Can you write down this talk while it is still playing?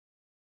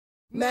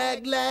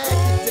Mag lag,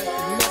 you just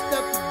messed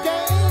up the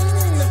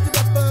game. Messed it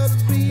up for the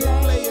real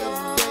players,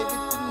 gave it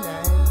the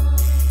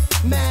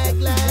name. Mag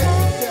lag,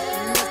 you just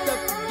messed up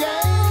the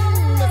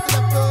game. Messed it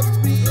up for the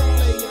real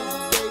players,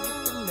 gave it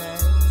the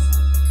name.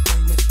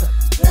 Messed up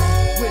the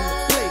game. When the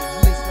players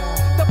leave,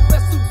 the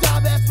rest who die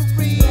that for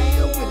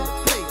real. When the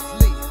players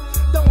leave,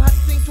 don't have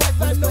to think twice,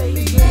 I know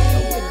me. When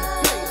the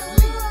players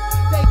leave,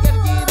 they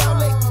gotta get all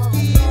they can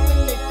give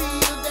when they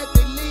feel that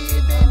they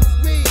live in this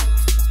real.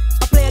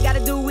 A player gotta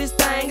do his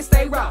thing and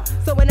stay raw,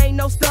 so it ain't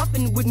no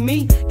stuffing with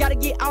me. Gotta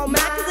get all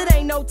mine, cause it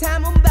ain't no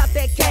time, I'm about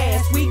that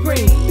cash. Sweet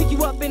green, pick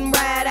you up and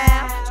ride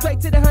out, straight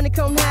to the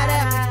honeycomb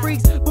hideout.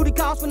 Freaks, booty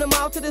calls from the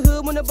mall to the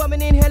hood, when the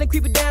bumming in hell and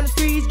creeping down the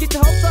streets. Get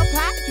your hopes up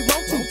high if you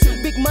want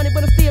to. Big money,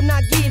 but I'm still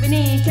not giving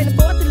in. Can't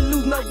afford to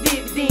lose no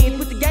dividends.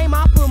 With the game,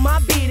 I'll put my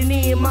bidding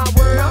in. My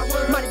world,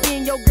 might have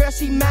been your girl,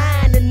 she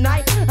mine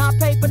tonight. I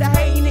pay for the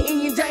hay in the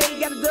Indian J.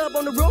 Got a dub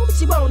on the room, but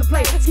she wanna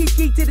play. Ski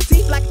to the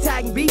teeth like a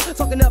Titan bee.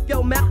 Talking up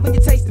your mouth when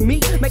you're tasting me.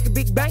 Make a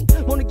big bang,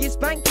 wanna get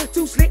spanked.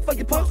 Too slick for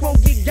your punks,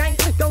 won't get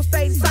ganked. Don't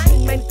stay the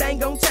same, anything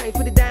gon' change.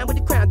 Put it down with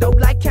the crown, dope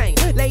like Kane.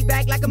 Lay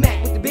back like a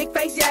Mac with the big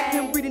face, yeah.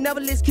 Him breathing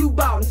another list, cue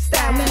ball and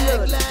style. Me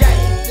love the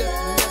game. Just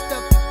messed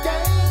up the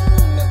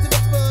game. Messed it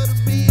up for the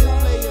real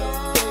players,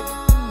 gave it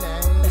the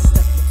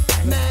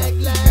name. Mag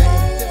lag,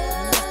 just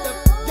messed up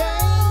the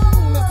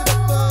game. Messed it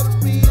up for the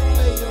real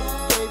players,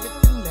 gave it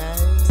the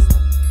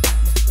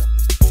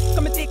name.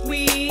 Coming thick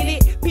with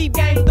it. Peep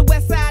game with the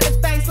west side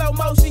of things, slow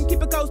motion.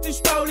 Keep it coasting,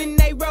 strolling.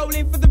 They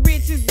rolling for the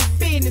riches, the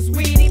business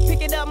with it.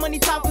 Pick it up, money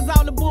talkers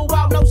on the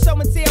boardwalk. No show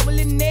and tell, well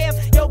in there.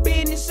 Your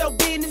business, show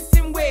business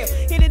and well.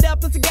 Hit it up,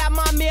 plus I got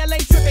my mail,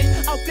 ain't tripping.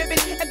 I'll flip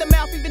it at the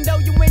mouth, even though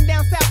you went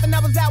down south and I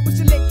was out with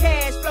your lit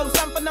cash flow.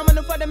 Some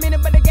phenomenal for the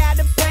minute, but I got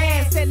the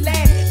plan. Set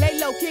last, lay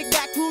low, kick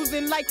back,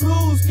 cruising like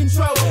cruise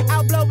control.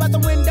 Out blow out the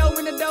window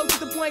in the dough to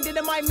the point that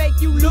it might make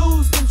you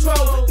lose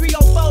control.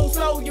 304,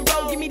 slow your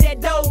roll, give me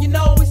that dough. You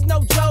know it's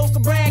no joke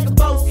or brag or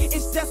boast.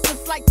 It's just a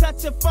slight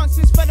touch of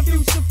functions for the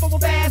future for a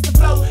faster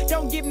flow.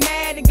 Don't get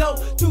mad and go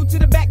two to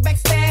the back,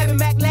 backstab and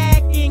back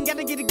lag in.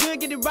 Gotta get it good,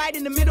 get it right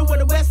in the middle of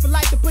the west for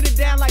life to put it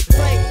down like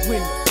play.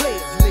 When the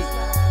players leave,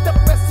 the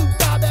rest who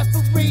die that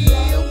for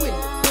real. When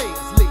the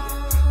players leave,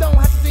 don't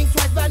have to think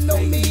twice, I know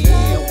me.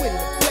 When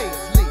the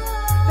players leave,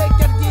 they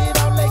gotta get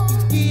all they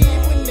can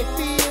give when they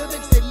feel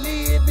that they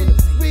live in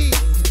the real.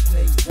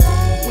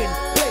 When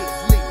the players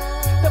leave,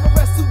 the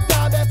rest who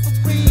die that for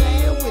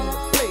real. When the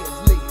players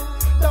leave,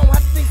 don't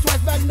have to think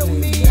twice, I know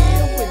me.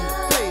 When the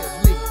players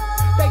leave,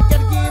 they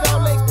gotta get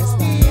all they can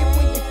give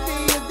when they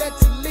feel that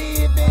you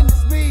live in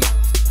this real.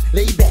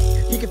 Lay back,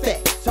 kick it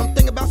fast.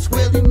 Something about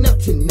swelling up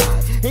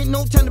tonight. Ain't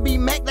no time to be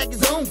Mac like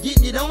it's on.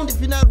 Getting it on. If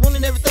you're not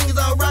running, everything is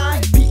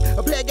alright.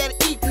 A player gotta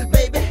eat,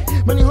 baby.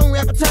 Money, hungry,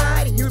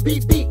 appetite. And you're a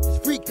beat.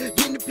 It's freak,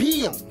 getting the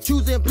P on.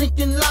 Choosing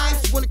blinking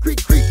lights. She wanna creep.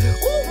 Ooh,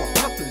 I'm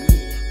pumping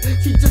me.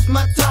 She just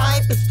my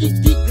type. And ski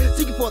deep.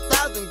 Seeking for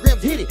 1,000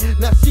 grams. Hit it.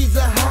 Now she's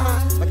a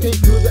high. I can't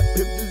feel that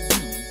pimp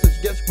disease. So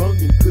she got sprung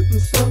and couldn't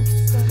stop.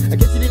 I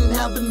guess she didn't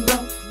have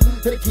enough.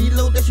 Had a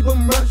kilo that she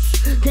bum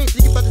rush. Can't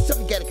think about the stuff,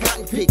 you got a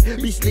cotton pick.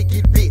 Be slick,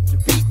 get rich, your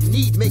feet you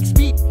need, make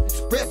speed.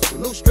 Express,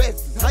 no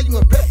stress. How you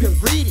gonna prep him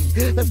greedy?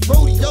 That's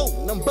rodeo,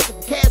 and I'm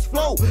bucking for cash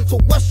flow. So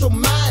what's your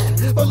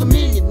mind? All a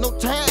million, no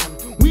time.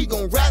 We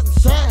gon' rise and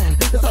shine.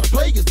 That's how the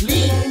players lead.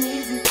 It ain't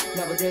easy.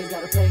 Nowadays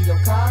gotta play your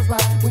cards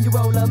right. When you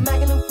roll up,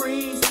 making them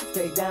freeze.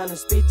 Stay down and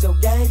spit your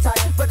game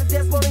tight. But I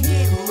just wanna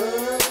get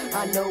mud.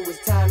 I know it's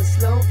time to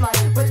slow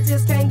flight, but I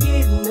just can't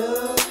get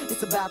enough.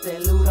 It's about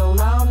that loot on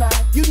all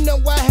night. You know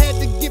I had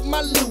to get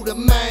my looter,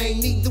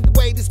 man. Either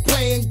way this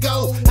plan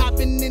go. I've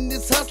been in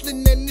this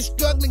hustling and this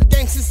struggling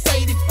gang since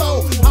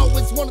 84.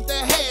 Always wanted to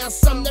have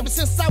something ever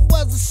since I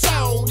was a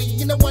shorty.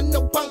 You know I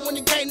no punk when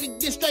it came to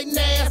get straight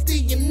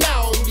nasty and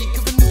naughty.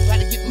 Cause I knew how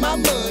to get my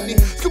money.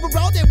 Scoop a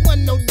roll, that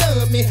wasn't no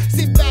dummy.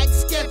 Sit back,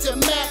 sketch a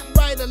map,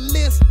 write a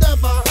list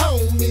of our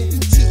homies.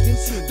 And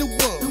choose the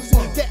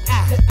ones that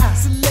I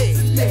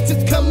select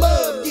to come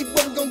up, get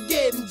what I'm gon'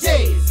 get in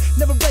jail.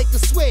 Never break a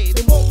sweat,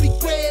 and won't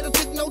regret or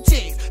take no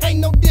checks. Ain't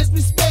no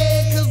disrespect.